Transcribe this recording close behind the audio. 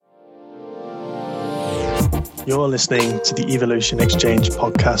You're listening to the Evolution Exchange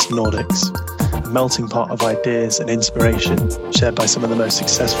podcast Nordics, a melting pot of ideas and inspiration shared by some of the most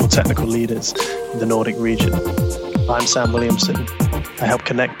successful technical leaders in the Nordic region. I'm Sam Williamson. I help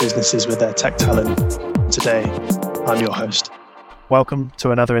connect businesses with their tech talent. Today, I'm your host. Welcome to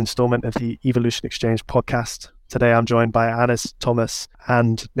another installment of the Evolution Exchange podcast. Today, I'm joined by Hannes, Thomas,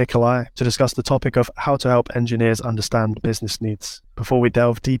 and Nikolaj to discuss the topic of how to help engineers understand business needs. Before we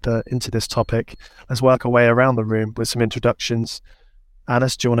delve deeper into this topic, let's work our way around the room with some introductions.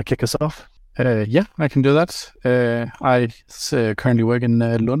 Hannes, do you want to kick us off? Yeah, I can do that. I currently work in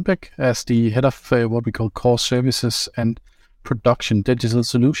Hvidberg as the head of what we call core services and production digital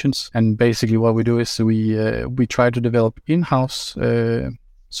solutions. And basically what we do is we try to develop in-house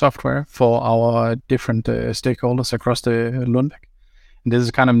software for our different stakeholders across the Hvidberg. And this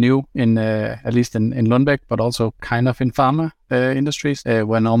is kind of new in at least in Hvidberg, but also kind of in pharma industries,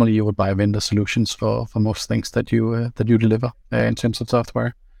 where normally you would buy vendor solutions for most things that you deliver in terms of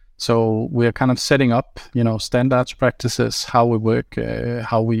software. So we're kind of setting up, standards, practices, how we work,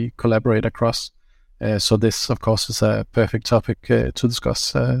 how we collaborate across. So this, of course, is a perfect topic to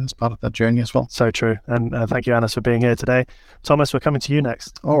discuss as part of that journey as well. So true. And thank you, Hannes, for being here today. Thomas, we're coming to you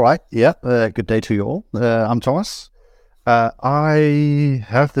next. All right. Yeah. Good day to you all. I'm Thomas. I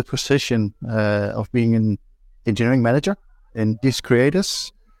have the position of being an engineering manager in Dis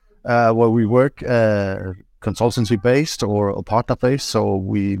Creators, where we work consultancy-based or partner-based. So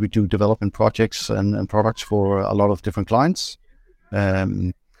we do development projects and products for a lot of different clients.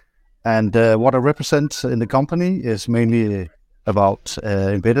 And what I represent in the company is mainly about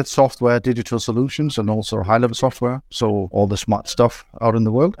embedded software, digital solutions, and also high-level software. So all the smart stuff out in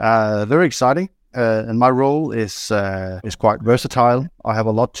the world. Very exciting. And my role is quite versatile. I have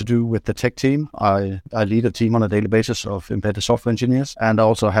a lot to do with the tech team. I lead a team on a daily basis of embedded software engineers, and I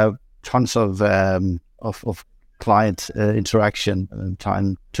also have tons of client interaction and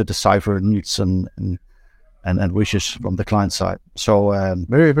time to decipher needs and wishes from the client side. So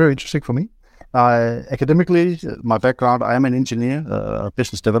very, very interesting for me. Academically, my background, I am an engineer, a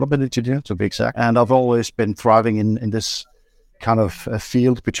business development engineer to be exact, and I've always been thriving in this kind of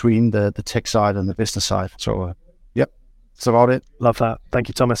field between the tech side and the business side. So yep, that's about it. Love that. Thank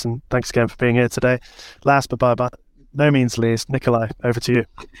you, Thomas, and thanks again for being here today. Last but by no means least, Nikolaj, over to you.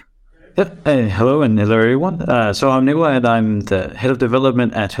 Yep. Hello everyone. So I'm Nikolaj and I'm the head of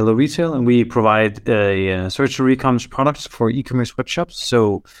development at Hello Retail, and we provide search and recommerce products for e-commerce web shops.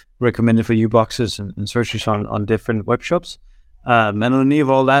 So recommended for U-boxes and searches on different web shops. And underneath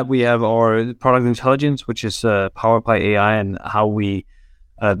all that, we have our product intelligence, which is powered by AI, and how we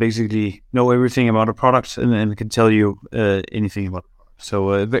basically know everything about a product and can tell you anything about it.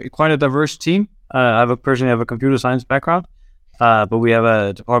 So quite a diverse team. I personally have a computer science background. But we have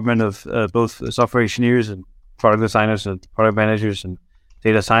a department of both software engineers and product designers and product managers and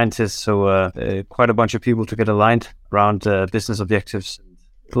data scientists. So quite a bunch of people to get aligned around business objectives and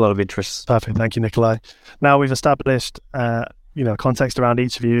a lot of interests. Perfect. Thank you, Nikolaj. Now we've established context around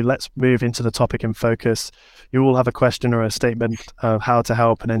each of you. Let's move into the topic in focus. You all have a question or a statement of how to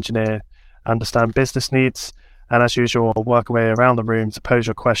help an engineer understand business needs. And as usual, I'll work our way around the room to pose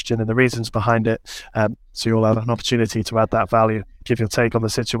your question and the reasons behind it. So you'll have an opportunity to add that value, give your take on the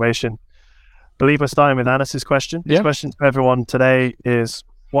situation. I believe we're starting with Hannes' question. Yeah. His question to everyone today is,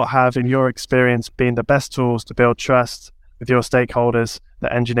 what have, in your experience, been the best tools to build trust with your stakeholders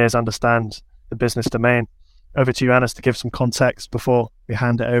that engineers understand the business domain? Over to you, Hannes, to give some context before we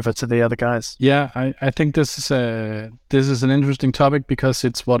hand it over to the other guys. Yeah, I think this is an interesting topic because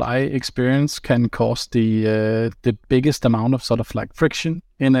it's what I experience can cause the biggest amount of sort of like friction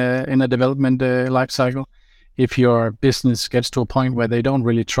in a development life cycle. If your business gets to a point where they don't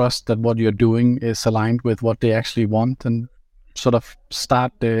really trust that what you're doing is aligned with what they actually want, and sort of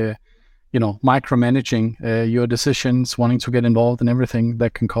start micromanaging your decisions, wanting to get involved in everything,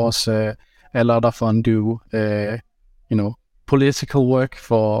 that can cause a lot of undue, political work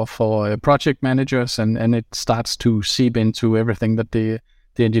for project managers, and it starts to seep into everything that the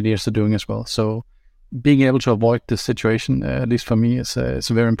engineers are doing as well. So being able to avoid this situation, at least for me, is a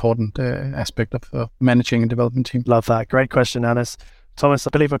very important aspect of managing a development team. Love that. Great question, Hannes. Thomas, I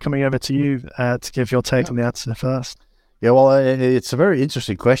believe we're coming over to you to give your take on the answer first. Yeah, well, it's a very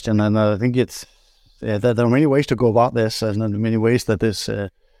interesting question, and I think there are many ways to go about this, and many ways that this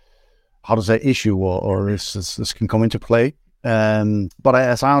issue or this can come into play. But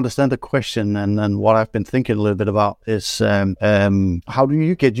as I understand the question and what I've been thinking a little bit about is how do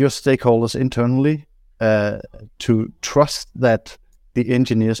you get your stakeholders internally to trust that the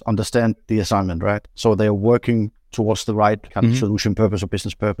engineers understand the assignment, right? So they're working towards the right kind of solution purpose or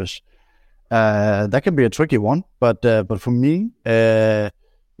business purpose. That can be a tricky one, but for me,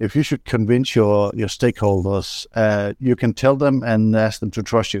 if you should convince your stakeholders, you can tell them and ask them to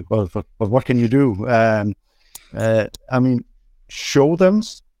trust you. But what can you do? I mean, show them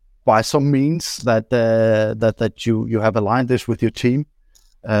by some means that you have aligned this with your team,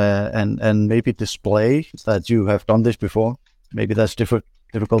 and maybe display that you have done this before. Maybe that's difficult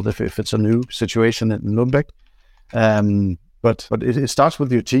if it's a new situation in Lundbeck. But it starts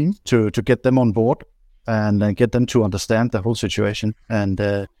with your team to get them on board and get them to understand the whole situation,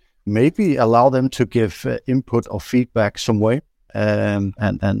 and maybe allow them to give input or feedback some way, and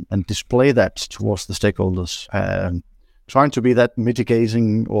display that towards the stakeholders. Trying to be that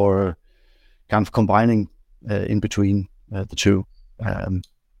mitigating or kind of combining in between the two.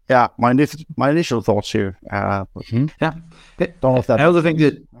 My initial thoughts here. Yeah. Don't know if that. I also think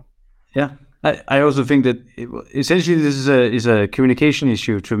that. Yeah. I also think that essentially this is a communication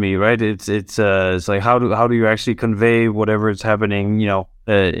issue to me, right? It's like how do you actually convey whatever is happening,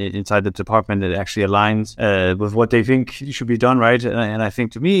 inside the department that actually aligns with what they think should be done, right? And I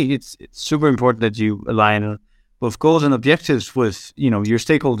think to me it's super important that you align both goals and objectives with your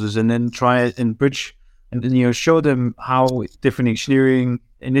stakeholders, and then try and bridge and show them how different engineering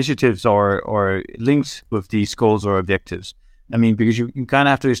initiatives are linked with these goals or objectives. I mean, because you kind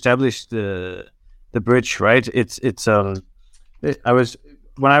of have to establish the bridge, right?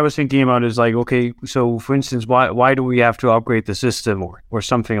 When I was thinking about it, it's like, okay, so for instance, why do we have to upgrade the system or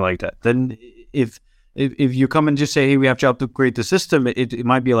something like that? Then if you come and just say, hey, we have to upgrade the system, it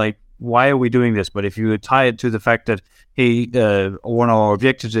might be like, why are we doing this? But if you tie it to the fact that, hey, one of our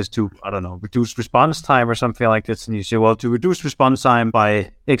objectives is to, I don't know, reduce response time or something like this, and you say, well, to reduce response time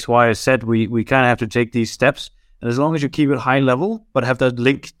by X, Y, or Z, we kind of have to take these steps. And as long as you keep it high level, but have that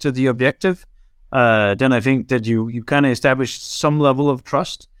link to the objective, then I think that you kind of establish some level of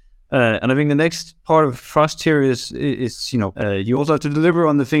trust. And I think the next part of trust here is you also have to deliver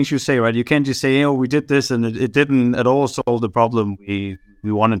on the things you say, right? You can't just say, we did this and it didn't at all solve the problem we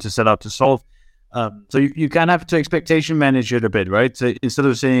wanted to set out to solve. So you kind of have to expectation manage it a bit, right? So instead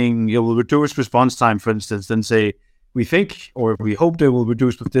of saying we'll reduce response time, for instance, then say we think or we hope they will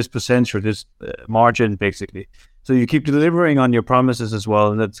reduce with this percent or this margin, basically. So you keep delivering on your promises as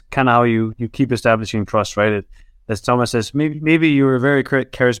well, and that's kind of how you keep establishing trust, right? As Thomas says, maybe you're very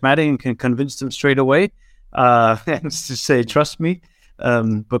charismatic and can convince them straight away, and to say trust me.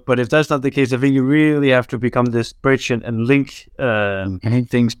 But if that's not the case, I think you really have to become this bridge and link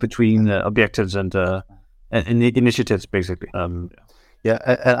things between objectives and initiatives, basically. And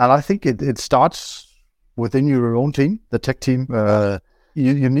I think it starts within your own team, the tech team.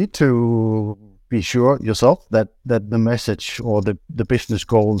 You need to be sure yourself that the message or the business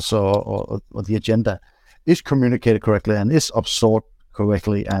goals or the agenda is communicated correctly and is absorbed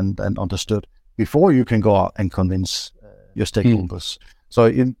correctly and understood before you can go out and convince your stakeholders. So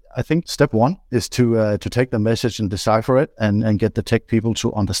I think step one is to take the message and decipher it and get the tech people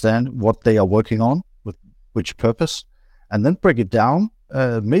to understand what they are working on, with which purpose, and then break it down,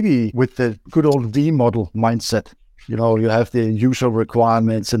 maybe with the good old V model mindset. You have the user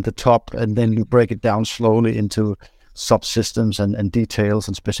requirements in the top, and then you break it down slowly into subsystems and details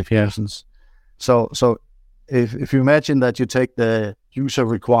and specifications. So if you imagine that you take the user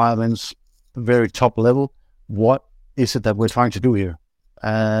requirements very top level, what is it that we're trying to do here?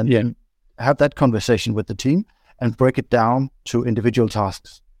 And have that conversation with the team and break it down to individual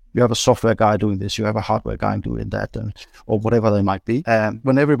tasks. You have a software guy doing this, you have a hardware guy doing that, or whatever they might be.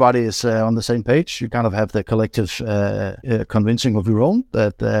 When everybody is on the same page, you kind of have the collective convincing of your own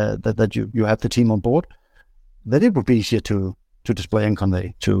that you have the team on board. Then it would be easier to display and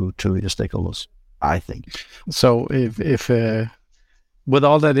convey to your stakeholders, I think. So if with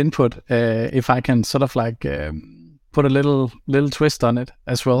all that input, if I can sort of like put a little twist on it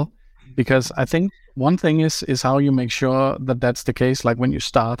as well, because I think one thing is how you make sure that that's the case. Like when you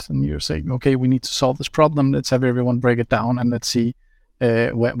start and you're saying, okay, we need to solve this problem. Let's have everyone break it down and let's see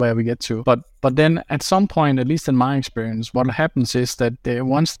where we get to. But then at some point, at least in my experience, what happens is that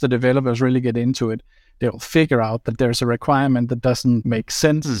once the developers really get into it, they'll figure out that there's a requirement that doesn't make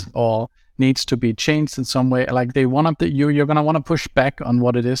sense or needs to be changed in some way. Like you're going to want to push back on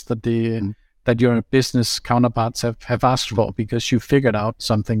what it is that your business counterparts have asked for, because you figured out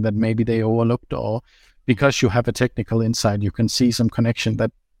something that maybe they overlooked, or because you have a technical insight, you can see some connection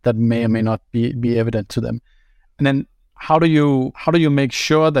that may or may not be evident to them. And then how do you make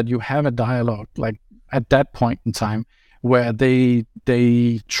sure that you have a dialogue like at that point in time where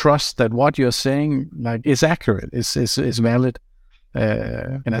they trust that what you're saying like is accurate, is valid?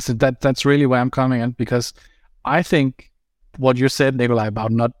 And I said that's really where I'm coming at, because I think what you said, Nikolaj,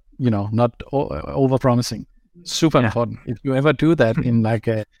 about not not over promising. Super important. If you ever do that in like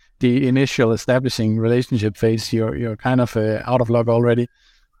the initial establishing relationship phase, you're kind of out of luck already.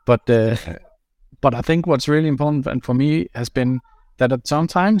 But I think what's really important, and for me, has been that at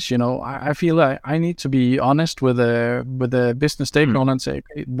sometimes, I feel like I need to be honest with a business stakeholder and say,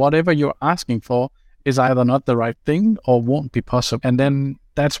 whatever you're asking for is either not the right thing or won't be possible. And then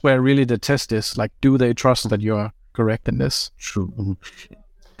that's where really the test is, like, do they trust that you're correct in this? True. Mm-hmm.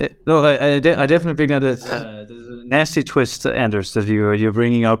 No, I definitely think that there's a nasty twist, Anders, that you're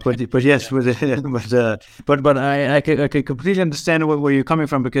bringing up. But yes, but I can completely understand where you're coming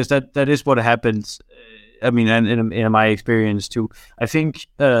from, because that is what happens. I mean, and in my experience too, I think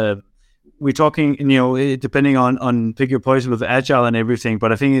we're talking, depending on pick your poison with agile and everything.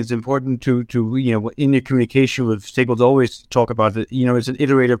 But I think it's important to in your communication with stakeholders, always talk about it. It's an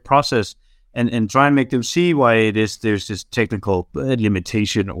iterative process. And try and make them see why there's this technical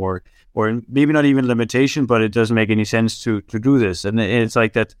limitation, or maybe not even limitation, but it doesn't make any sense to do this. And it's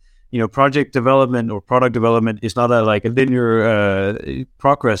like that, project development or product development is not a linear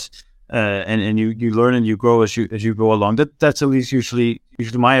progress, and you learn and you grow as you go along. That's at least usually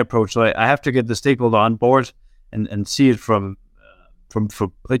my approach. So I have to get the stakeholder on board and see it from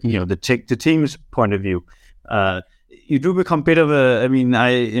the team's point of view. You do become a bit of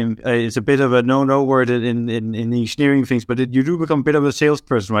it's a bit of a no word in engineering things, but you do become a bit of a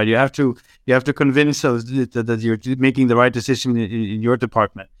salesperson, right? You have to convince us that you're making the right decision in your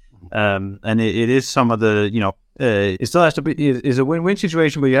department, and it is some of the it still has to be is a win-win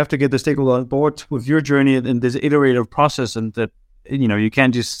situation, but you have to get the stakeholder on board with your journey in this iterative process, and that you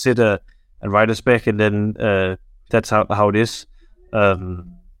can't just sit and write a spec and then that's how it is.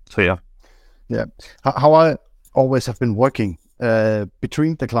 So how I always have been working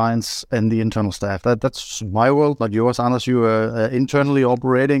between the clients and the internal staff. That's my world, not yours, Anders. You are internally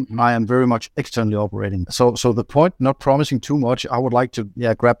operating. I am very much externally operating. So the point, not promising too much, I would like to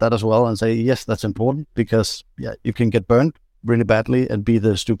grab that as well and say, yes, that's important, because you can get burned really badly and be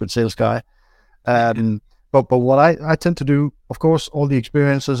the stupid sales guy. But what I tend to do, of course, all the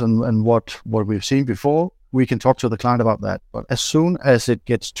experiences and what we've seen before, we can talk to the client about that. But as soon as it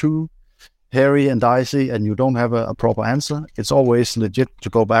gets too hairy and dicey and you don't have a proper answer, it's always legit to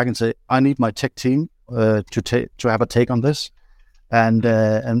go back and say, I need my tech team to have a take on this. And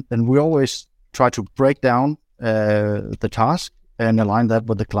we always try to break down the task and align that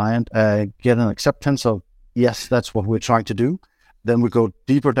with the client, get an acceptance of, yes, that's what we're trying to do. Then we go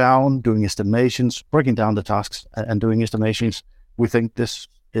deeper down, doing estimations, breaking down the tasks and doing estimations. We think this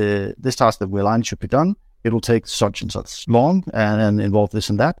task that we align should be done. It'll take such and such long and involve this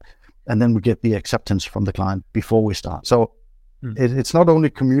and that. And then we get the acceptance from the client before we start. So it's not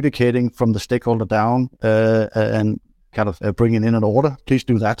only communicating from the stakeholder down and kind of bringing in an order. Please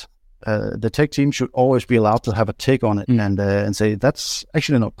do that. The tech team should always be allowed to have a take on it and say, that's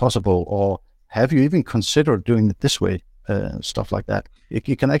actually not possible. Or have you even considered doing it this way? Stuff like that.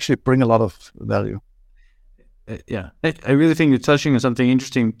 It can actually bring a lot of value. I really think you're touching on something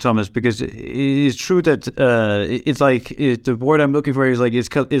interesting, Thomas, because it's true that it's like the word I'm looking for is like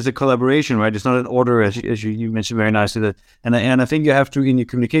it's a collaboration, right? It's not an order, as you mentioned very nicely. That and I think you have to, in your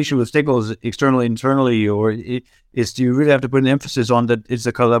communication with stakeholders, externally, internally, or you really have to put an emphasis on that it's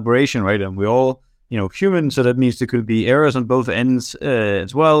a collaboration, right? And we're all human, so that means there could be errors on both ends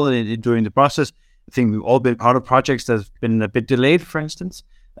as well during the process. I think we've all been part of projects that have been a bit delayed, for instance.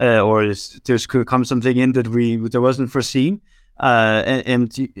 Or there's could come something in that there wasn't foreseen,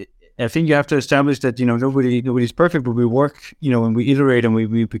 and I think you have to establish that nobody's perfect, but we work and we iterate and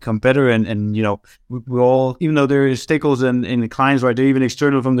we become better, and we all, even though there is stakeholders and clients, right, they're even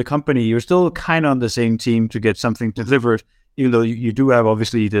external from the company, you're still kind of on the same team to get something delivered, even though you do have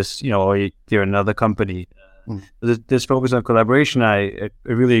obviously this they're another company. This focus on collaboration, I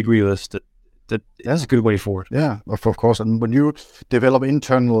really agree with that's a good way forward. Yeah, of course. And when you develop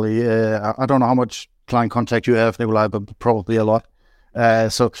internally, I don't know how much client contact you have, Nikolaj, but probably a lot.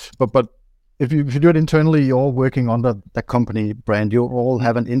 But if you do it internally, you're all working under that company brand. You all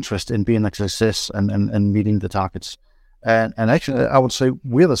have an interest in being a success and meeting the targets. And actually, I would say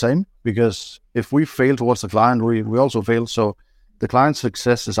we're the same, because if we fail towards the client, we also fail. So the client's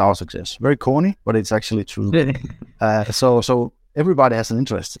success is our success. Very corny, but it's actually true. So everybody has an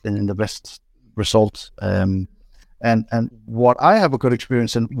interest in the best result. And what I have a good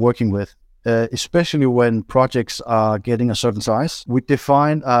experience in working with, especially when projects are getting a certain size, we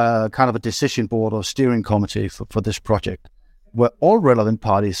define a kind of a decision board or steering committee for this project, where all relevant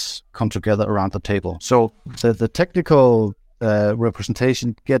parties come together around the table. So the technical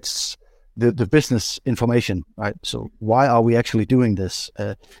representation gets the business information, right? So why are we actually doing this?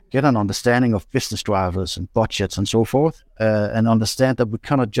 Get an understanding of business drivers and budgets and so forth, and understand that we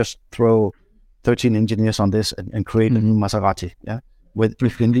cannot just throw 13 engineers on this and create a new Maserati. Yeah, with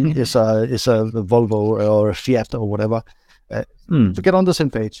is a Volvo or a Fiat or whatever. To get on the same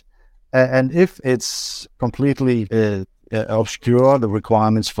page, and if it's completely obscure the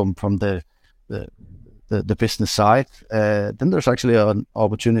requirements from the business side, then there's actually an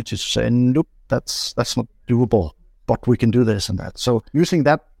opportunity to say, nope, that's not doable, but we can do this and that. So using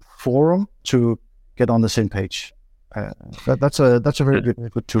that forum to get on the same page, that's a very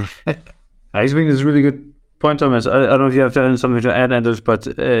good tool. I think it's a really good point, Thomas. I don't know if you have something to add, Anders, but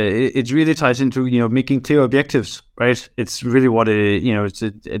it really ties into making clear objectives, right? It's really what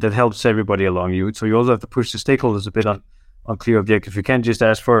that helps everybody along you. So you also have to push the stakeholders a bit on clear objectives. You can't just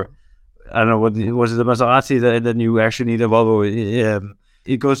ask for, I don't know, what was it, the Maserati, then you actually need a Volvo.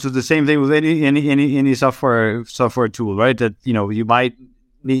 It goes to the same thing with any software tool, right? That you might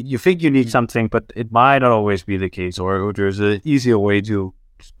need, you think you need something, but it might not always be the case, or there's an easier way to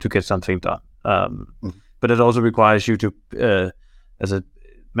get something done. But it also requires you to, as a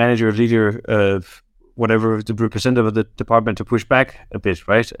manager, leader, whatever, the representative of the department, to push back a bit,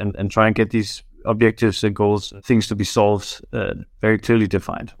 right? And try and get these objectives and goals, things to be solved, very clearly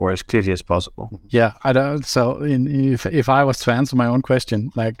defined, or as clearly as possible. Yeah, I don't. So, if I was to answer my own question,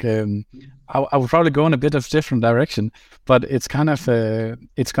 like I would probably go in a bit of different direction, but it's kind of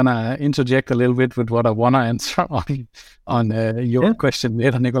it's gonna interject a little bit with what I wanna answer on your question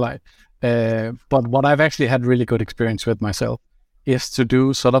later, Nikolaj. But what I've actually had really good experience with myself is to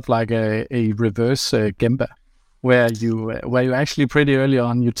do sort of like a reverse Gemba, where you actually pretty early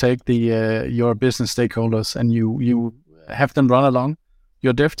on you take the your business stakeholders and you have them run along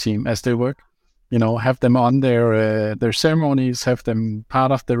your dev team as they work. Have them on their ceremonies, have them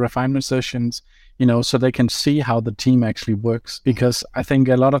part of the refinement sessions, so they can see how the team actually works. Because I think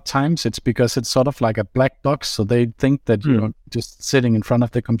a lot of times it's because it's sort of like a black box, so they think that you're just sitting in front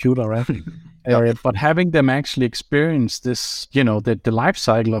of the computer, right? But having them actually experience this, the life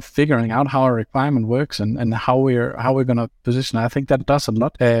cycle of figuring out how a requirement works and how we're going to position, I think that does a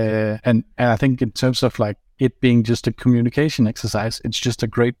lot. And I think in terms of like it being just a communication exercise, it's just a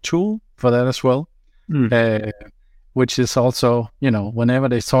great tool for that as well. Which is also, whenever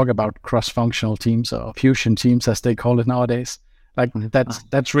they talk about cross-functional teams or fusion teams, as they call it nowadays, like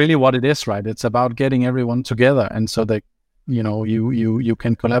that's really what it is, right? It's about getting everyone together, and so that you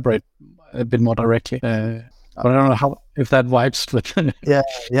can collaborate a bit more directly. But I don't know if that vibes with. yeah,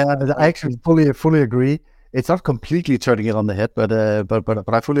 I actually fully agree. It's not completely turning it on the head, but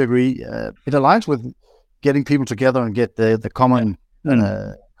I fully agree. It aligns with getting people together and get the common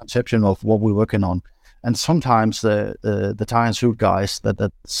conception of what we're working on. And sometimes the tie and suit guys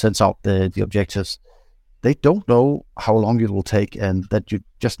that sends out the objectives, they don't know how long it will take, and that you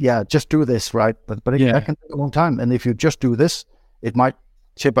just do this, right? But that can take a long time. And if you just do this, it might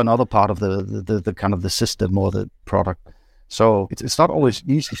chip another part of the kind of the system or the product. So it's not always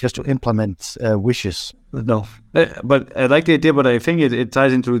easy just to implement wishes. No, but I like the idea, but I think it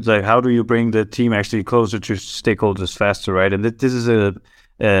ties into like, how do you bring the team actually closer to stakeholders faster, right? And this is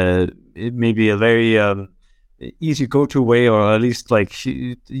it may be a very easy go-to way, or at least like,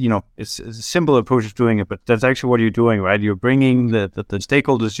 it's a simple approach of doing it, but that's actually what you're doing, right? You're bringing the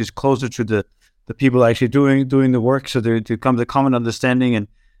stakeholders just closer to the people actually doing the work, so there comes a common understanding.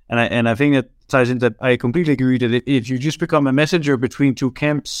 And I think that ties into that. I completely agree that if you just become a messenger between two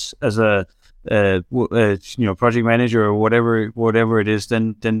camps as a project manager or whatever it is,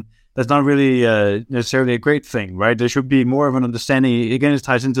 then that's not really necessarily a great thing, right? There should be more of an understanding. Again, it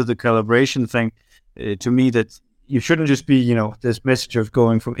ties into the collaboration thing. To me, that you shouldn't just be, this message of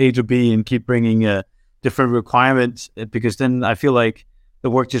going from A to B and keep bringing different requirements, because then I feel like the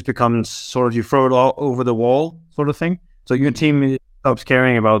work just becomes sort of, you throw it all over the wall sort of thing. So your team stops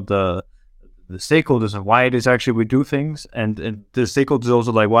caring about the stakeholders and why it is actually we do things, and the stakeholders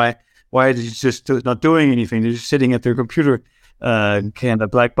also like, why are they just not doing anything? They're just sitting at their computer, kind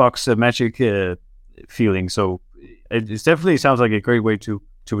of black box magic feeling. So it definitely sounds like a great way to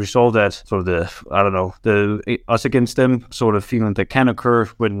resolve that sort of the us against them sort of feeling that can occur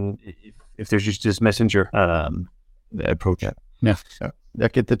when if there's just this messenger approach. Yeah,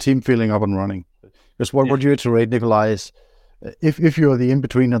 get the team feeling up and running. Because what you iterate, Nikolaj, is if you're the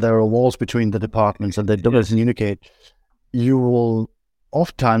in-betweener, there are walls between the departments and they don't communicate, you will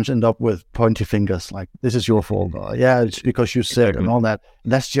oftentimes end up with pointy fingers, like, this is your fault, or, it's because you said, and all that.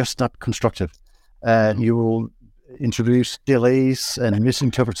 That's just not constructive. You will introduce delays and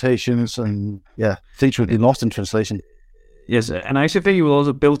misinterpretations, and things will be lost in translation. Yes, and I actually think you will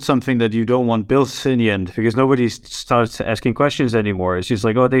also build something that you don't want built in the end, because nobody starts asking questions anymore. It's just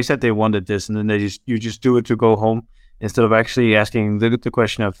like, oh, they said they wanted this, and then you just do it to go home, instead of actually asking the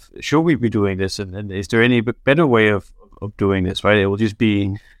question of, should we be doing this, and is there any better way of doing this, right? It will just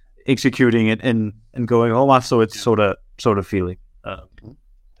be executing it and going home after, it's sort of feeling.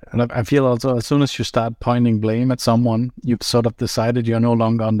 And I feel also, as soon as you start pointing blame at someone, you've sort of decided you're no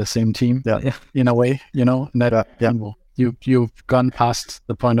longer on the same team. Yeah. In a way, you've gone past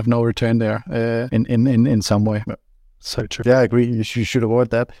the point of no return there in some way. So true. Yeah, I agree. You should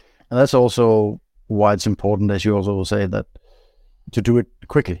avoid that. And that's also why it's important, as you also say, that to do it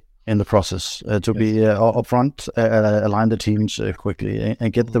quickly in the process, to be upfront, align the teams quickly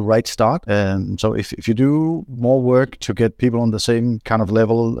and get the right start. So if you do more work to get people on the same kind of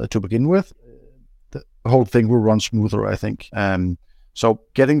level to begin with, the whole thing will run smoother, I think. So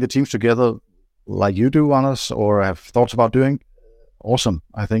getting the teams together like you do, Anders, or have thoughts about doing, awesome,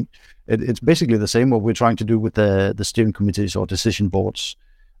 I think. It's basically the same what we're trying to do with the steering committees or decision boards,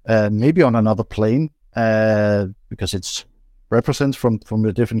 maybe on another plane, because it's represents from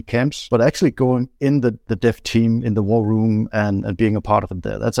the different camps, but actually going in the dev team in the war room and being a part of it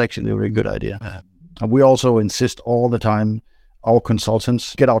there. That's actually a very good idea. And we also insist all the time, our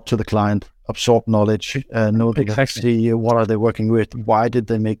consultants get out to the client, absorb knowledge, know exactly what are they working with, why did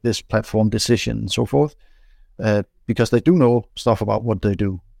they make this platform decision, and so forth, because they do know stuff about what they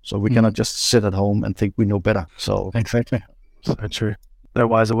do. So we cannot just sit at home and think we know better. So exactly, so true. No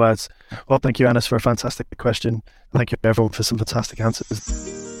wiser words. Well, thank you, Anders, for a fantastic question. Thank you, everyone, for some fantastic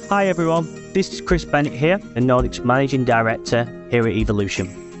answers. Hi, everyone. This is Chris Bennett here, the Nordics Managing Director here at Evolution.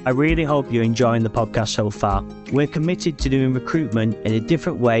 I really hope you're enjoying the podcast so far. We're committed to doing recruitment in a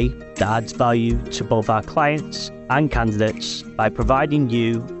different way that adds value to both our clients and candidates by providing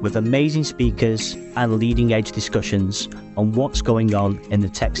you with amazing speakers and leading edge discussions on what's going on in the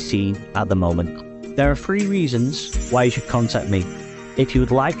tech scene at the moment. There are 3 reasons why you should contact me. If you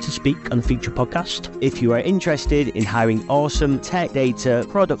would like to speak on a future podcast, if you are interested in hiring awesome tech, data,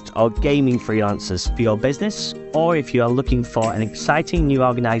 product or gaming freelancers for your business, or if you are looking for an exciting new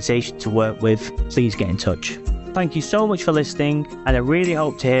organization to work with, please get in touch. Thank you so much for listening, and I really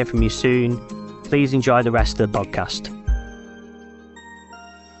hope to hear from you soon. Please enjoy the rest of the podcast.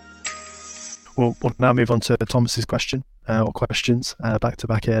 We'll now move on to Thomas's question. Or questions back to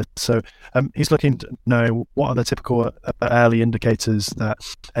back here. So he's looking to know what are the typical early indicators that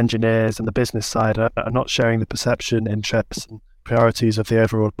engineers and the business side are not sharing the perception, interests and priorities of the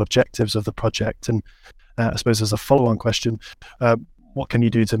overall objectives of the project. And I suppose as a follow-on question, what can you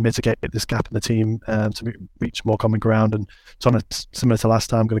do to mitigate this gap in the team to reach more common ground? And Thomas, similar to last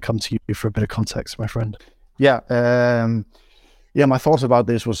time, I'm going to come to you for a bit of context, my friend. My thoughts about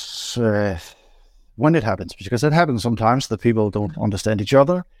this was when it happens, because it happens sometimes that people don't understand each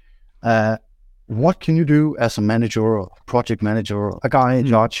other. What can you do as a manager or project manager or a guy in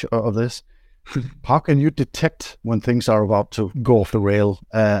charge of this? How can you detect when things are about to go off the rail,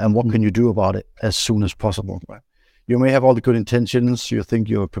 and what can you do about it as soon as possible? You may have all the good intentions, you think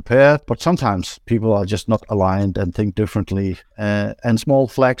you're prepared, but sometimes people are just not aligned and think differently, and small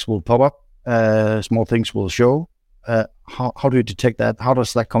flags will pop up, small things will show. How do you detect that? How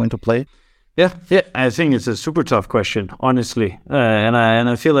does that come into play? Yeah, I think it's a super tough question, honestly. And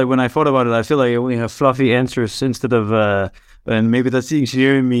I feel like when I thought about it, I feel like I only have fluffy answers instead of, and maybe that's the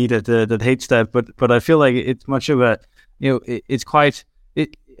engineer in me that hates that. But I feel like it's much of a, it's quite,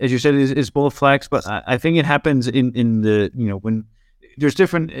 as you said, it's both flags. But I think it happens in the, when there's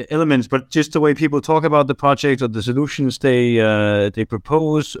different elements, but just the way people talk about the project or the solutions they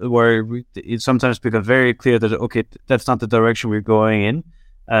propose, where it sometimes becomes very clear that, okay, that's not the direction we're going in.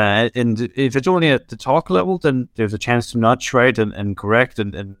 And if it's only at the talk level, then there's a chance to nudge, right, and correct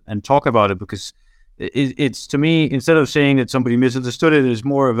and talk about it, because it's to me, instead of saying that somebody misunderstood it, it's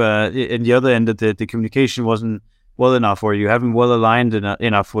more of in the other end that the communication wasn't well enough, or you haven't well aligned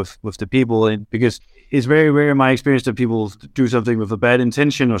enough with the people, and because it's very rare in my experience that people do something with a bad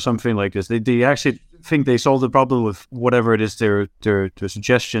intention or something like this. They actually think they solved the problem with whatever it is their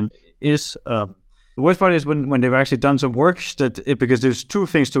suggestion is. The worst part is when they've actually done some work because there's 2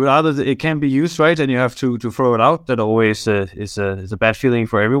 things to it. Either it can be used, right, and you have to throw it out. That always is a bad feeling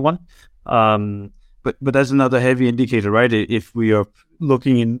for everyone. But that's another heavy indicator, right? If we are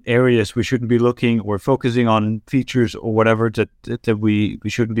looking in areas we shouldn't be looking, or focusing on features or whatever that we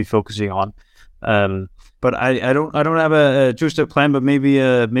shouldn't be focusing on. But I don't have a 2-step plan, but maybe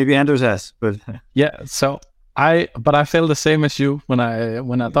Anders has. But yeah, so. I feel the same as you when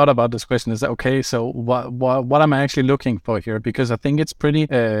I thought about this question. Is that okay? So what am I actually looking for here? Because I think it's pretty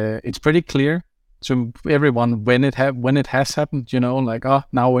clear to everyone when it has happened, like, oh,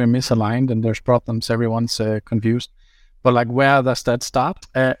 now we're misaligned and there's problems, everyone's confused. But like, where does that start?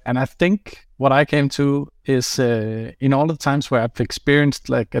 And I think what I came to is in all the times where I've experienced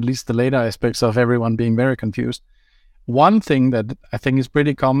like at least the later aspects of everyone being very confused, one thing that I think is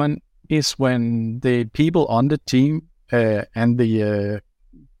pretty common is when the people on the team and the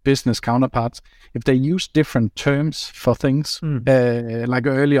business counterparts, if they use different terms for things, like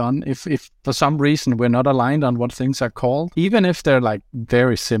early on, if for some reason we're not aligned on what things are called, even if they're like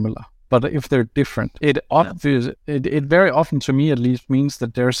very similar, but if they're different, it very often, to me at least, means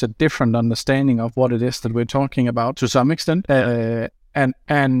that there's a different understanding of what it is that we're talking about to some extent.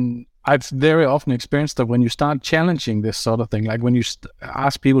 And I've very often experienced that when you start challenging this sort of thing, like when you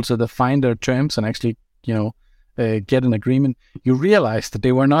ask people to define their terms and actually, get an agreement, you realize that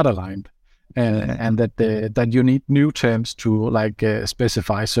they were not aligned, and that you need new terms to like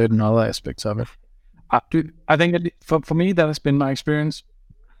specify certain other aspects of it. I think that for me, that has been my experience.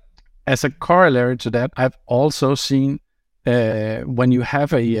 As a corollary to that, I've also seen when you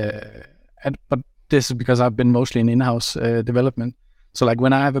have but this is because I've been mostly in in-house development. So like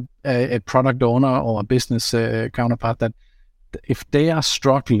when I have a product owner or a business counterpart, that if they are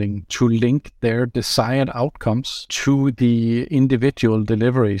struggling to link their desired outcomes to the individual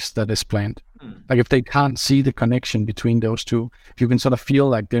deliveries that is planned, like if they can't see the connection between those two, if you can sort of feel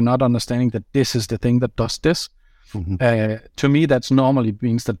like they're not understanding that this is the thing that does this, to me, that's normally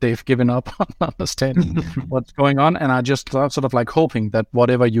means that they've given up on understanding what's going on, and are just sort of like hoping that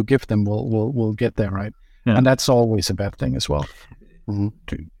whatever you give them will get there, right? Yeah. And that's always a bad thing as well.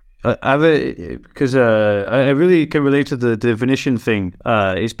 I really can relate to the definition thing,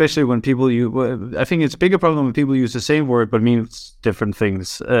 especially when people I think it's a bigger problem when people use the same word but means different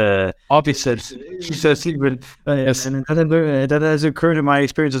things. Obviously, yes. And that has occurred in my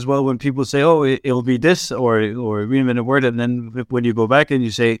experience as well. When people say, "Oh, it'll be this," or reinvent a word, and then when you go back and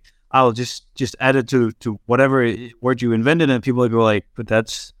you say, "I'll just add it to whatever word you invented," and people go like, "But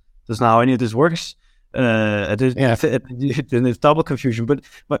that's not how any of this works." Then it's double confusion.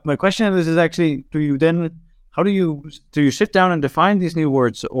 But my question on this is actually, how do you sit down and define these new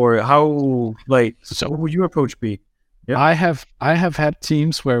words, or how, like, so what would your approach be? Yeah. I have had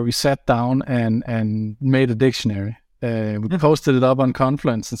teams where we sat down and made a dictionary. We posted it up on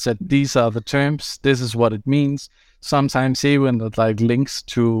Confluence and said, these are the terms, this is what it means. Sometimes even like links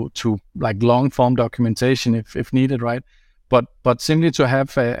to like long form documentation if needed, right? But simply to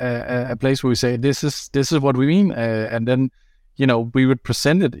have a place where we say this is what we mean, and then we would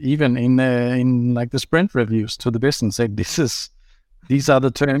present it even in like the sprint reviews to the business, say these are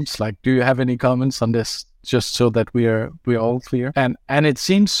the terms. Like, do you have any comments on this? Just so that we're all clear. And it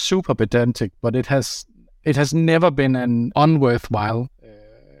seems super pedantic, but it has never been an unworthwhile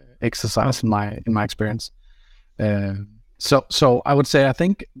exercise in my experience. So I would say I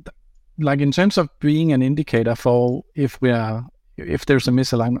think. Like in terms of being an indicator for if there's a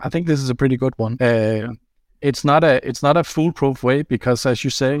misalignment, I think this is a pretty good one. It's not a foolproof way, because as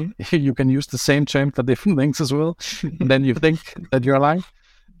you say, you can use the same term for different things as well. And then you think that you're aligned.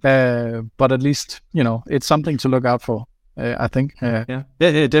 But at least it's something to look out for. I think. Yeah,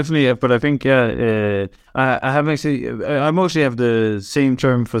 definitely. But I think I have I mostly have the same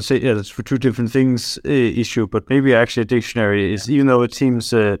term for two different things issue. But maybe actually a dictionary is, even though it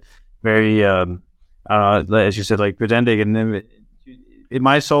seems very, as you said, like pedantic, and then it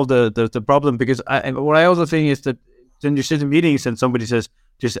might solve the problem. Because what I also think is that then you sit in meetings and somebody says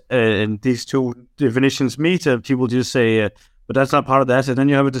and these two definitions meet, people just say, but that's not part of that. And then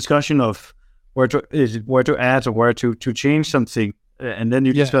you have a discussion of where to add or where to change something, and then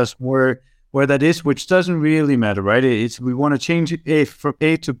you discuss where that is, which doesn't really matter, right? We want to change A from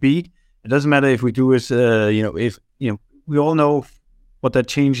A to B. It doesn't matter if we do it, if we all know what that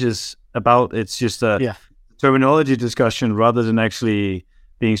change is about. It's just a terminology discussion rather than actually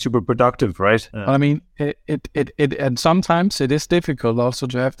being super productive, right? I mean, it and sometimes it is difficult also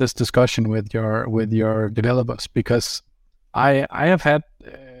to have this discussion with your developers, because I have had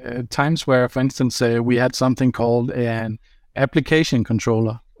times where, for instance, we had something called an application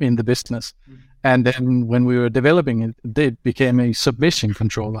controller in the business. And then when we were developing it, it became a submission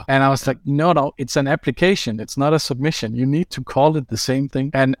controller. And I was like, no, it's an application. It's not a submission. You need to call it the same thing.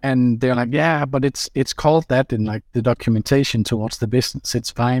 And they're like, yeah, but it's called that in like the documentation towards the business.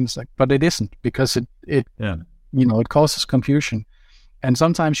 It's fine. It's like, but it isn't, because it causes confusion. And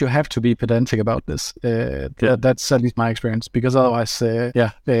sometimes you have to be pedantic about this. That's at least my experience, because otherwise,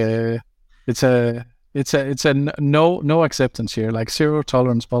 it's a no acceptance here, like zero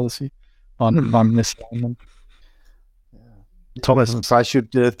tolerance policy on misalignment. Thomas, if I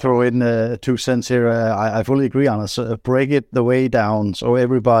should throw in 2 cents here, I fully agree on it. So break it the way down so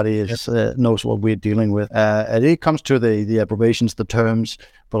everybody knows what we're dealing with. And it comes to the approbations, the terms,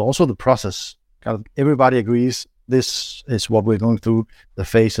 but also the process. Kind of everybody agrees this is what we're going through, the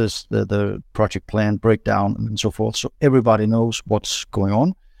phases, the project plan breakdown, and so forth. So everybody knows what's going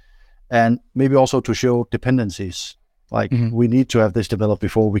on. And maybe also to show dependencies. Like we need to have this developed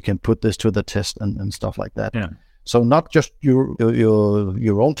before we can put this to the test and stuff like that. Yeah. So not just your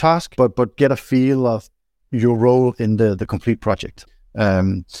own task, but get a feel of your role in the complete project.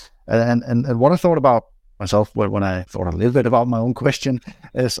 And what I thought about myself when I thought a little bit about my own question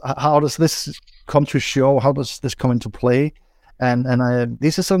is how does this come to show? How does this come into play? And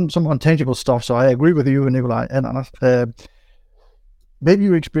this is some intangible stuff. So I agree with you, Nikolaj and Anders. Maybe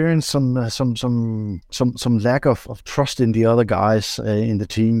you experience some lack of trust in the other guys in the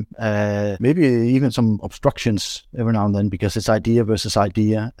team. Maybe even some obstructions every now and then because it's idea versus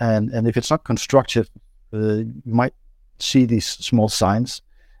idea. And if it's not constructive, you might see these small signs.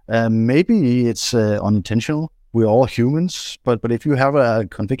 Maybe it's unintentional. We're all humans, but if you have a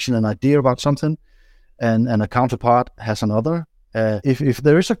conviction, an idea about something, and a counterpart has another. If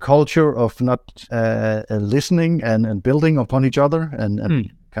there is a culture of not listening and building upon each other and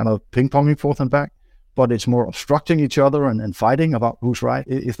kind of ping-ponging forth and back, but it's more obstructing each other and fighting about who's right.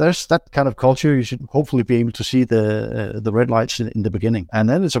 If there's that kind of culture, you should hopefully be able to see the red lights in the beginning. And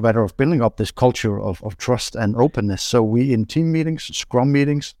then it's a matter of building up this culture of trust and openness. So we in team meetings, scrum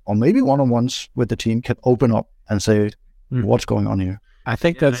meetings, or maybe one-on-ones with the team can open up and say, what's going on here? I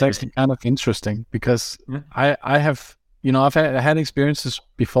think that's actually kind of interesting because I have... I've had experiences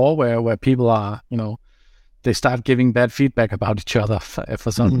before where people are, they start giving bad feedback about each other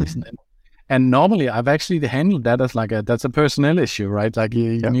for some reason. And normally I've actually handled that as that's a personnel issue, right? Like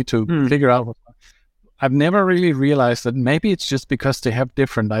you need to figure out. I've never really realized that maybe it's just because they have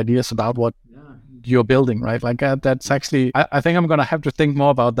different ideas about what you're building, right? Like that's actually, I think I'm going to have to think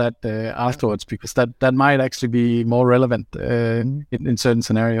more about that afterwards because that might actually be more relevant in certain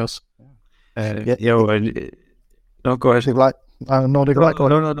scenarios. No, go ahead. No,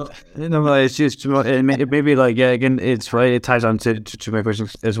 it's just maybe again, it's right. It ties on to my question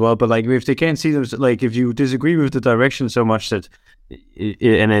as well. But if they can't see them, if you disagree with the direction so much that,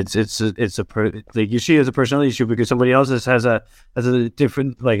 it's you see it as a personality issue because somebody else has a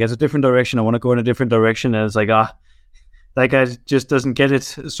different direction. I want to go in a different direction, and it's that guy just doesn't get it,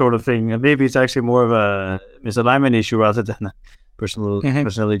 sort of thing. And maybe it's actually more of a misalignment issue rather than a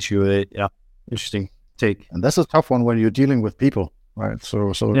personal issue. Yeah, interesting take. And that's a tough one when you're dealing with people, right?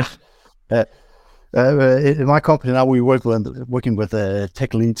 So in my company now, we working with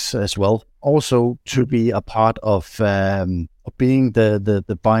tech leads as well, also to be a part of being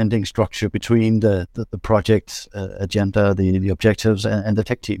the binding structure between the project agenda, the objectives, and the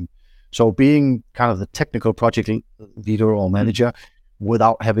tech team. So being kind of the technical project leader or manager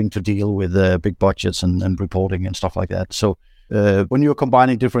without having to deal with big budgets and reporting and stuff like that. So when you're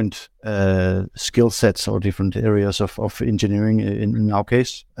combining different skill sets or different areas of engineering, in our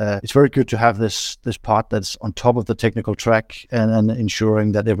case, it's very good to have this part that's on top of the technical track and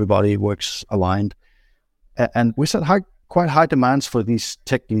ensuring that everybody works aligned. And we set quite high demands for these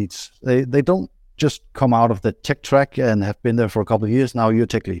tech leads. They don't just come out of the tech track and have been there for a couple of years. Now you're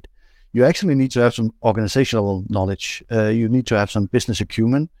tech lead. You actually need to have some organizational knowledge. You need to have some business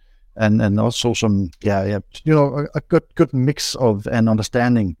acumen. And also some a good mix of and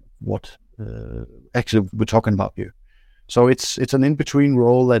understanding what actually we're talking about here. So it's an in-between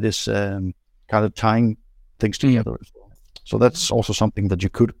role that is kind of tying things together as well. So that's also something that you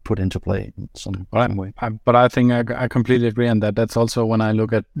could put into play in some way. But I think I completely agree on that. That's also when I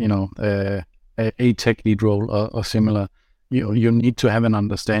look at a tech lead role or similar. You need to have an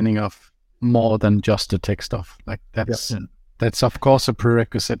understanding of more than just the tech stuff. Like that's. Yeah. That's of course a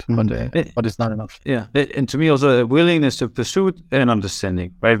prerequisite, but it's not enough. Yeah, and to me also a willingness to pursue an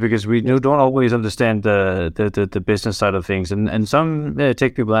understanding, right? Because we don't always understand the business side of things, and some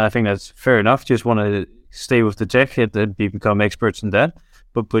tech people, I think that's fair enough, just want to stay with the tech and become experts in that.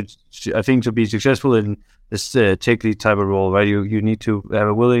 But I think to be successful in this tech lead type of role, right, you need to have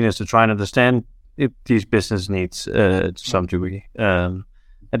a willingness to try and understand these business needs to some degree.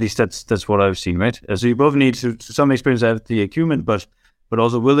 At least that's what I've seen, right? So you both need to some experience have the acumen, but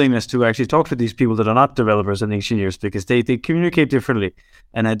also willingness to actually talk to these people that are not developers and engineers because they communicate differently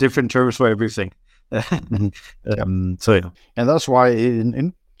and have different terms for everything. And that's why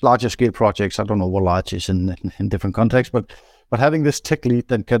in larger scale projects, I don't know what large is in different contexts, but having this tech lead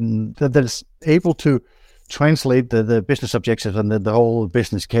that is able to translate the business objectives and the whole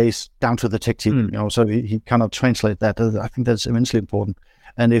business case down to the tech team. So he kind of translate that. I think that's immensely important.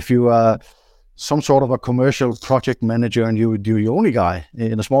 And if you are some sort of a commercial project manager and you're the only guy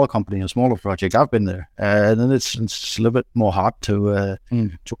in a smaller company, a smaller project, I've been there, and then it's a little bit more hard to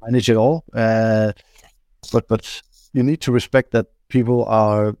manage it all. But you need to respect that people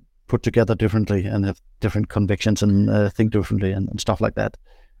are put together differently and have different convictions and think differently and stuff like that.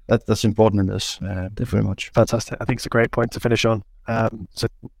 That's important in this, very much. Fantastic. I think it's a great point to finish on. So,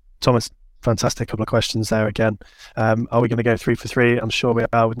 Thomas, fantastic couple of questions there again. Are we going to go 3 for 3? I'm sure we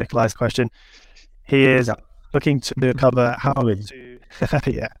are with Nikolaj's question. He is looking to cover how to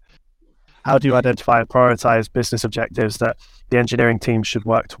how do you identify and prioritize business objectives that the engineering team should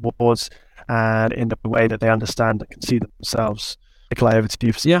work towards and in a way that they understand and can see themselves. Nikolaj, over to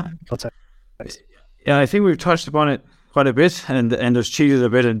you for some context. Yeah, I think we've touched upon it quite a bit, and Anders cheated a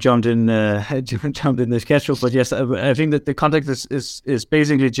bit and jumped in the schedule. But yes, I think that the context is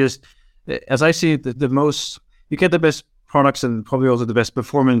basically just, as I see it, the most, you get the best products and probably also the best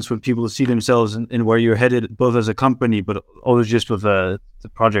performance when people see themselves in where you're headed, both as a company, but also just with the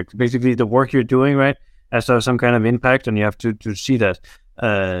project. Basically, the work you're doing, right, has to have some kind of impact, and you have to see that.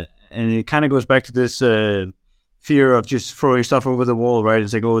 And it kind of goes back to this fear of just throwing stuff over the wall, right?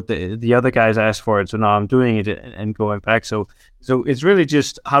 It's like, oh, the other guys asked for it, so now I'm doing it and going back. So it's really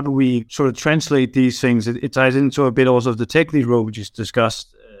just how do we sort of translate these things? It ties into a bit also of the tech lead role we just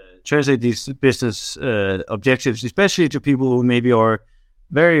discussed. Translate these business objectives, especially to people who maybe are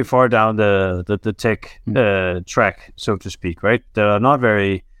very far down the tech track, so to speak, right? They are not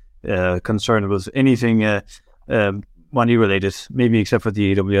very concerned with anything money related, maybe except for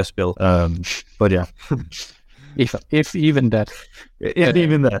the AWS bill. But yeah. If even that. If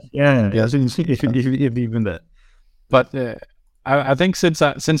even that. If even that. But I think since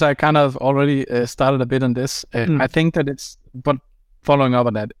I kind of already started a bit on this, I think that but following up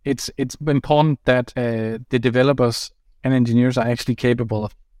on that, it's important that the developers and engineers are actually capable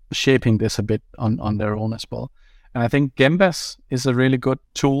of shaping this a bit on their own as well. And I think Gembas is a really good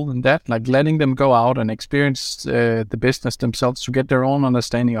tool in that, like letting them go out and experience the business themselves to get their own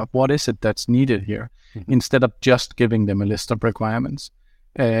understanding of what is it that's needed here, instead of just giving them a list of requirements.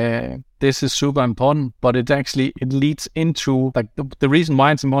 This is super important, but it leads into, like, the reason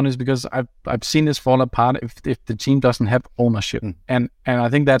why it's important is because I've seen this fall apart if the team doesn't have ownership. And I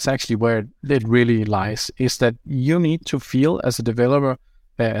think that's actually where it really lies, is that you need to feel as a developer,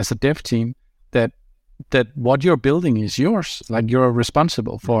 as a dev team, that what you're building is yours, like you're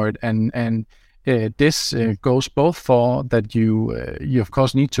responsible for it. And this goes both for that you of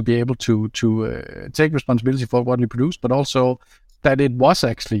course need to be able to take responsibility for what you produce, but also that it was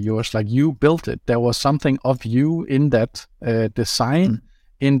actually yours, like you built it. There was something of you in that design,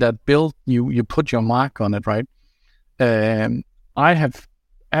 in that build. You put your mark on it, right? I have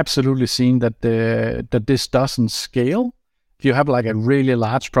absolutely seen that this doesn't scale. If you have like a really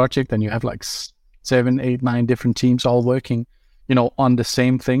large project and you have like 7, 8, 9 different teams all working, on the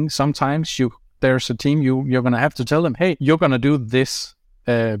same thing, sometimes there's a team you're going to have to tell them, hey, you're going to do this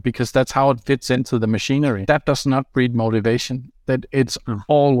because that's how it fits into the machinery. That does not breed motivation. That it's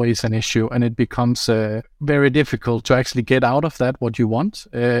always an issue, and it becomes very difficult to actually get out of that what you want.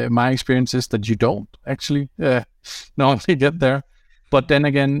 My experience is that you don't actually normally get there. But then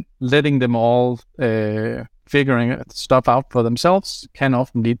again, letting them all figuring stuff out for themselves can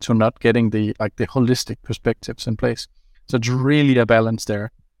often lead to not getting the holistic perspectives in place. So it's really a balance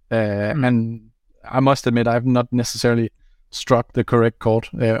there. And I must admit, I've not necessarily struck the correct chord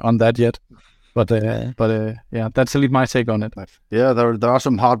on that yet. But that's at least my take on it. Yeah, there are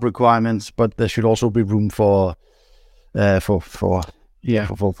some hard requirements, but there should also be room for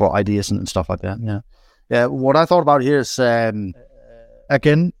ideas and stuff like that. Yeah. What I thought about here is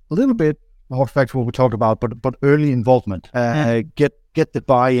again a little bit back to what we talked about, but early involvement. Get the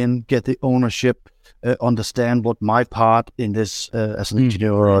buy-in, get the ownership, understand what my part in this as an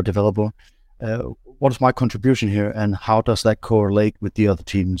engineer or a developer. What is my contribution here, and how does that correlate with the other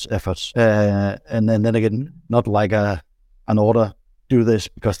team's efforts? And then again, not like an order, do this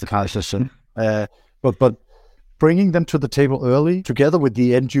because the client says so. But bringing them to the table early, together with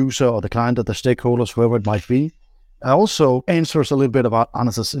the end user or the client or the stakeholders, whoever it might be, also answers a little bit about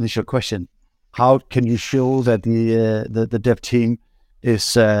Anders' initial question. How can you show that the dev team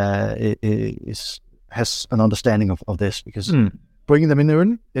has an understanding of this? Because bringing them in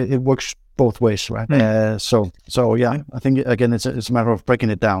early, it works both ways, right? So I think again it's a matter of breaking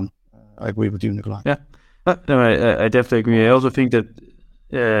it down. I agree with you, Nikolaj. Yeah, no, I definitely agree. I also think that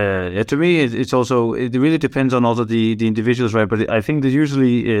To me, it's also, it really depends on also the individuals, right? But I think that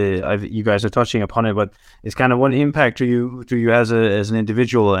usually, you guys are touching upon it, but it's kind of what impact do you as an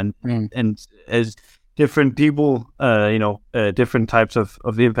individual, and as different people, different types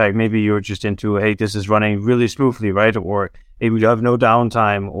of impact. Maybe you're just into, hey, this is running really smoothly, right? Or maybe you have no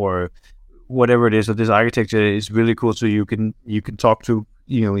downtime, or whatever it is. So this architecture is really cool, so you can talk to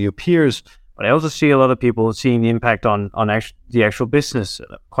your peers. But I also see a lot of people seeing the impact on the actual business.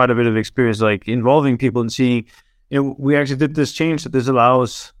 Quite a bit of experience, like involving people and seeing, we actually did this change that this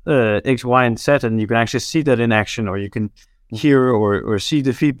allows X, Y, and Z, and you can actually see that in action, or you can hear or see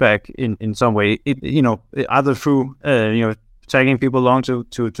the feedback in some way. Either through tagging people along to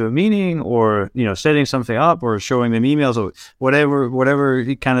a meeting, or setting something up, or showing them emails, or whatever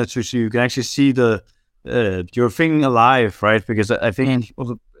it kind of, so you can actually see the your thing alive, right? Because I think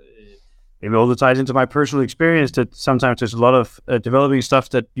maybe also ties into my personal experience that sometimes there's a lot of developing stuff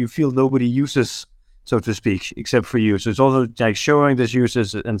that you feel nobody uses, so to speak, except for you. So it's also like showing this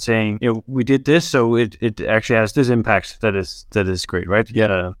users and saying, we did this, so it actually has this impact that is great, right?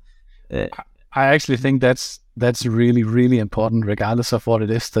 Yeah. I actually think that's really, really important, regardless of what it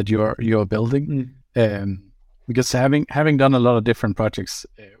is that you're building. Because having done a lot of different projects,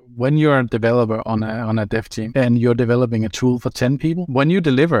 when you're a developer on a dev team and you're developing a tool for 10 people, when you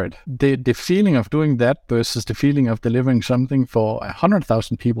deliver it, the feeling of doing that versus the feeling of delivering something for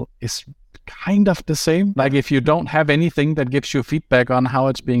 100,000 people is kind of the same. Like, if you don't have anything that gives you feedback on how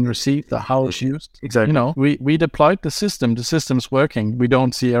it's being received or how it's used, exactly. We deployed the system's working, we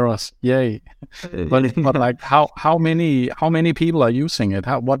don't see errors, yay. but like, how many people are using it?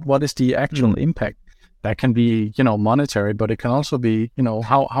 What is the actual impact? That can be, monetary, but it can also be,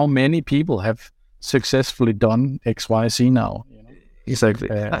 how many people have successfully done X, Y, Z now. Exactly.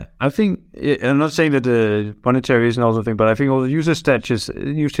 I think, I'm not saying that the monetary isn't also a thing, but I think all the usage stats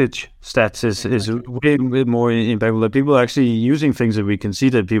is way more impactful. That people are actually using things, that we can see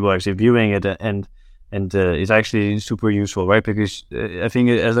that people are actually viewing it, and it's actually super useful, right? Because I think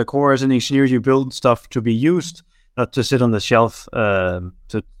as a core, as an engineer, you build stuff to be used, not to sit on the shelf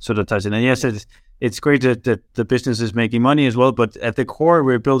to sort of ties in. And yes, it's great that the business is making money as well, but at the core,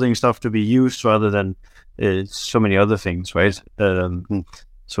 we're building stuff to be used rather than so many other things, right?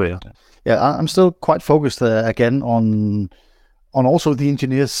 So yeah. Yeah, I'm still quite focused again on also the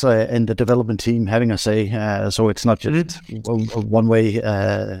engineers and the development team having a say. So it's not just a one-way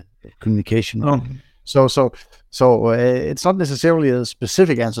communication. Oh. So it's not necessarily a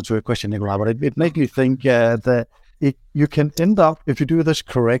specific answer to a question, Nikolaj, but it makes me think that you can end up, if you do this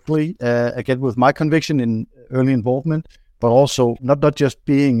correctly, again, with my conviction in early involvement, but also not just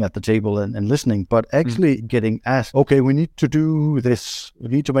being at the table and listening, but actually getting asked, okay, we need to do this. We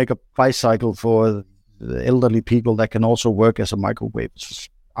need to make a bicycle for the elderly people that can also work as a microwave.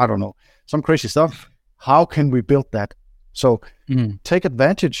 I don't know, some crazy stuff. How can we build that? So take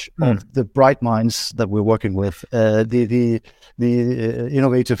advantage of the bright minds that we're working with, the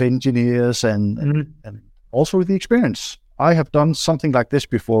innovative engineers and also the experience. I have done something like this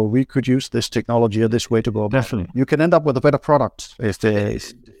before. We could use this technology or this way to go about. Definitely. You can end up with a better product if they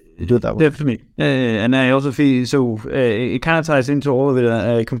do that way. Definitely. And I also feel, so it kind of ties into all of it.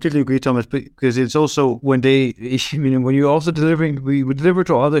 I completely agree, Thomas, because it's also when you're also delivering, we deliver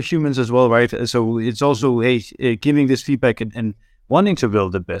to other humans as well, right? So it's also giving this feedback and wanting to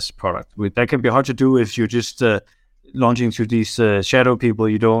build the best product. That can be hard to do if you're just launching to these shadow people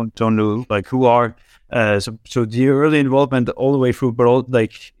you don't know like who are. So the early involvement all the way through, but all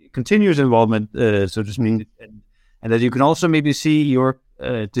like continuous involvement, so to speak, and that you can also maybe see your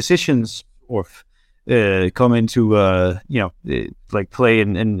decisions or come into like play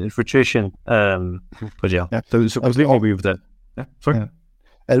and fruition. But yeah, so completely agree with that. Yeah, sorry. Yeah.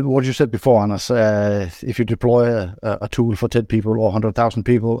 And what you said before, Anders, if you deploy a tool for 10 people or 100,000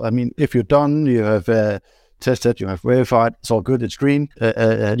 people, I mean, if you're done, you have tested, you have verified, it's all good, it's green.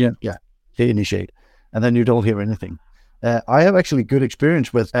 Initiate. And then you don't hear anything. I have actually good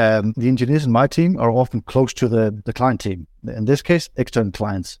experience with the engineers in my team are often close to the client team. In this case, external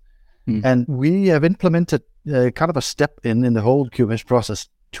clients. And we have implemented kind of a step in the whole QMS process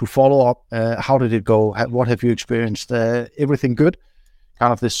to follow up. How did it go? What have you experienced? Everything good?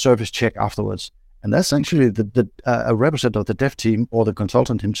 Kind of this service check afterwards. And that's actually a representative of the dev team or the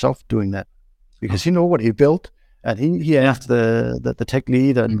consultant himself doing that. Because he knows what he built. And he asked the tech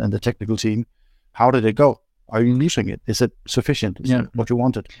lead and the technical team, how did it go? Are you using it? Is it sufficient? Is it what you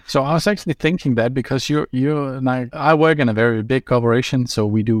wanted? So I was actually thinking that because you and I work in a very big corporation, so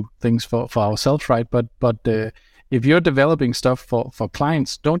we do things for ourselves, right? But if you're developing stuff for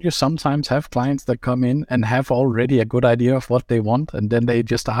clients, don't you sometimes have clients that come in and have already a good idea of what they want, and then they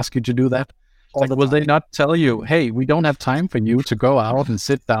just ask you to do that? Will they not tell you, hey, we don't have time for you to go out and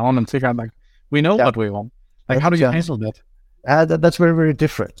sit down and figure out, like, we know what we want? Like, how do you handle that? That's very, very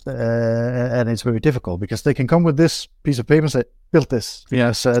different. And it's very difficult because they can come with this piece of paper and say, build this.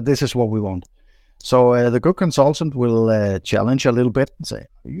 Yes, this is what we want. So the good consultant will challenge a little bit and say,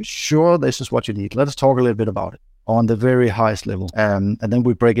 are you sure this is what you need? Let us talk a little bit about it on the very highest level. And then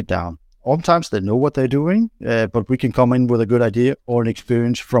we break it down. Oftentimes they know what they're doing, but we can come in with a good idea or an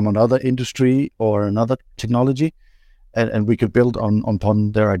experience from another industry or another technology, and we could build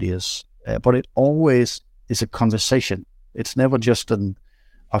upon their ideas. But it always is a conversation. It's never just a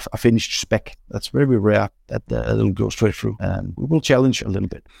finished spec. That's very rare that it'll go straight through. And we will challenge a little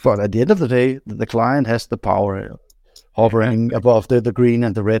bit. But at the end of the day, the client has the power hovering above the green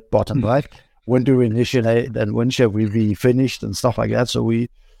and the red button, right? When do we initiate and when shall we be finished and stuff like that? So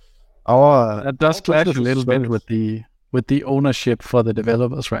that does clash a little bit with the ownership for the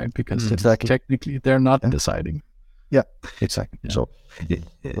developers, right? Because technically they're not deciding. Yeah, exactly. Yeah. So,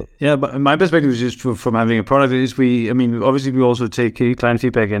 but my perspective is just from having a product is obviously we also take client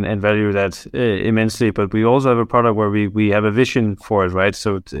feedback and value that immensely, but we also have a product where we have a vision for it, right?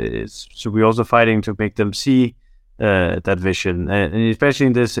 So so we're also fighting to make them see that vision, and especially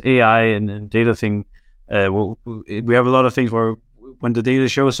in this AI and data thing, we have a lot of things where when the data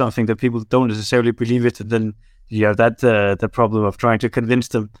shows something that people don't necessarily believe it, then you have that the problem of trying to convince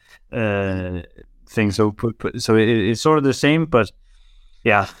them. Thing. So it's sort of the same, but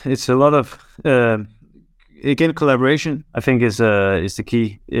yeah, it's a lot of again, collaboration. I think is the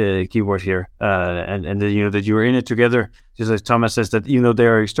key word here, and that you're in it together. Just as Thomas says, that even though they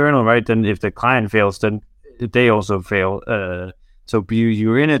are external, right? Then if the client fails, then they also fail. So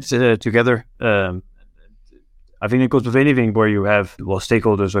you're in it together. I think it goes with anything where you have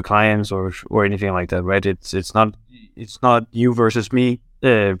stakeholders or clients or anything like that, right? It's not you versus me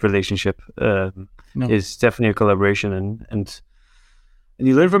relationship. No. It's definitely a collaboration, and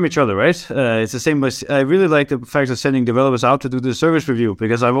you learn from each other, right? It's the same as I really like the fact of sending developers out to do the service review,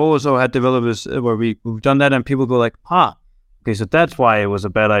 because I've also had developers where we've done that and people go like, okay, so that's why it was a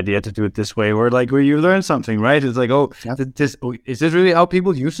bad idea to do it this way, or like where you learn something, right? It's like, is this really how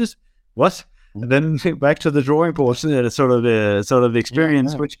people use this? What? And then back to the drawing board, sort of the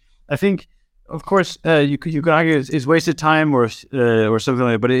experience, which I think, of course, you could argue is wasted time or something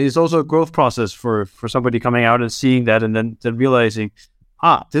like that, but it is also a growth process for somebody coming out and seeing that and then realizing,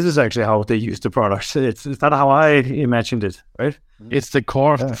 this is actually how they use the product. It's not how I imagined it, right? It's the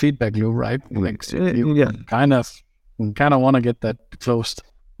core of the feedback loop, right? Like, you kind of want to get that closed.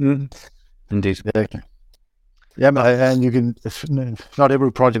 Indeed. Exactly. Yeah, and you can, not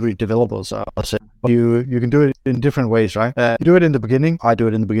every project with developers are the same. You can do it in different ways, right? You do it in the beginning. I do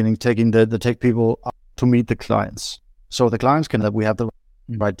it in the beginning, taking the tech people up to meet the clients. So the clients we have the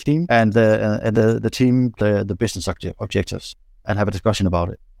right team and the team, the business objectives, and have a discussion about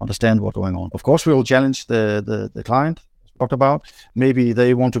it, understand what's going on. Of course, we will challenge the client, as talked about. Maybe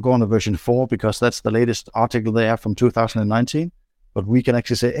they want to go on a version 4 because that's the latest article they have from 2019. But we can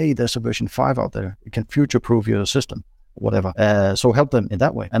actually say, hey, there's a version 5 out there. It can future-proof your system, whatever. So help them in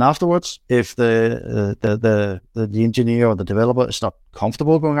that way. And afterwards, if the engineer or the developer is not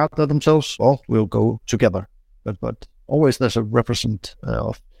comfortable going out there themselves, well, we'll go together. But always there's a representative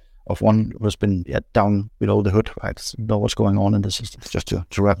of one who's been down below the hood, right? So know what's going on in the system. Just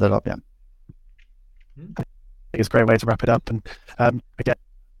to wrap that up, yeah. I think it's a great way to wrap it up. And again,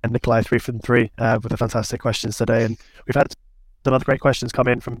 Nikolaj 3 from 3 with the fantastic questions today. And we've had some other great questions come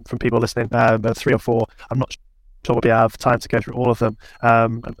in from people listening, about 3 or 4. I'm not sure we'll have time to go through all of them,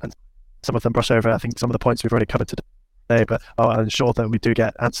 and some of them brush over, I think, some of the points we've already covered today, but I'll ensure that we do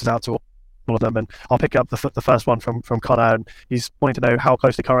get answers out to all of them. And I'll pick up the first one from Connor, and he's wanting to know how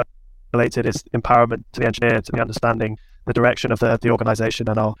closely correlated is empowerment to the engineer, to the understanding the direction of the organization,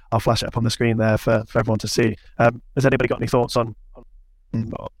 and I'll flash it up on the screen there for everyone to see. Has anybody got any thoughts on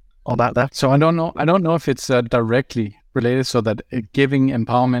that there? So I don't know if it's directly related, so that giving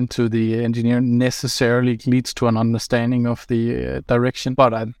empowerment to the engineer necessarily leads to an understanding of the direction.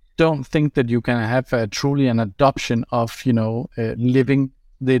 But I don't think that you can have truly an adoption of living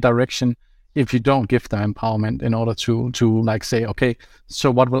the direction if you don't give the empowerment in order to like say, okay, so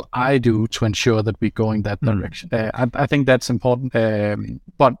what will I do to ensure that we're going that direction? I think that's important.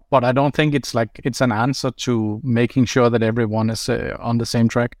 But I don't think it's an answer to making sure that everyone is on the same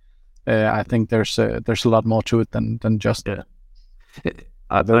track. I think there's a lot more to it than just I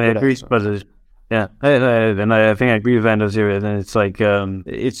agree, but and I think I agree with Anders here. And it's like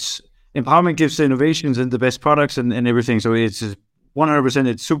it's empowerment gives innovations and the best products and everything. So it's 100%.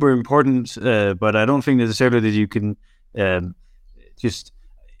 It's super important, but I don't think necessarily that you can just.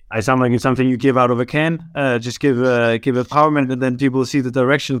 I sound like it's something you give out of a can. Just give empowerment, and then people see the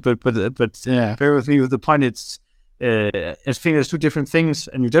direction. But bear with me with the point. It's I think there's two different things,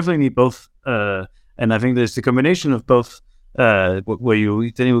 and you definitely need both. And I think there's the combination of both, where you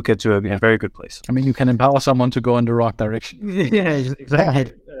will get to a very good place. I mean, you can empower someone to go in the wrong direction. Yeah,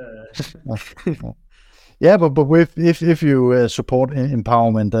 exactly. Yeah, but if you support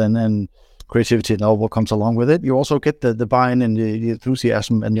empowerment and creativity and all what comes along with it, you also get the buy-in and the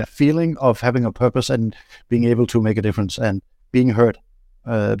enthusiasm and the feeling of having a purpose and being able to make a difference and being heard.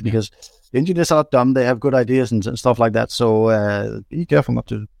 Because engineers are dumb, they have good ideas and stuff like that. So be careful not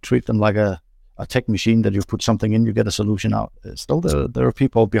to treat them like a tech machine that you put something in, you get a solution out. Still, there are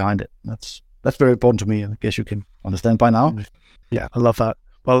people behind it. That's very important to me. I guess you can understand by now. Yeah, I love that.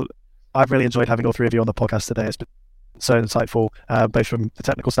 Well, I've really enjoyed having all three of you on the podcast today. It's been so insightful, both from the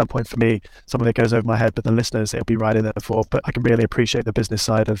technical standpoint. For me, some of it goes over my head, but the listeners, it'll be right in there for. But I can really appreciate the business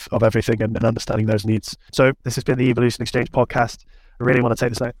side of everything and understanding those needs. So this has been the Evolution Exchange podcast. I really want to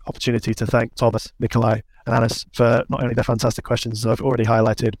take this opportunity to thank Thomas, Nikolaj, and Hannes for not only their fantastic questions as I've already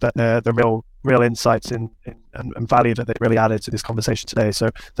highlighted, but the real insights and value that they really added to this conversation today. So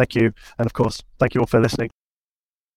thank you. And of course, thank you all for listening.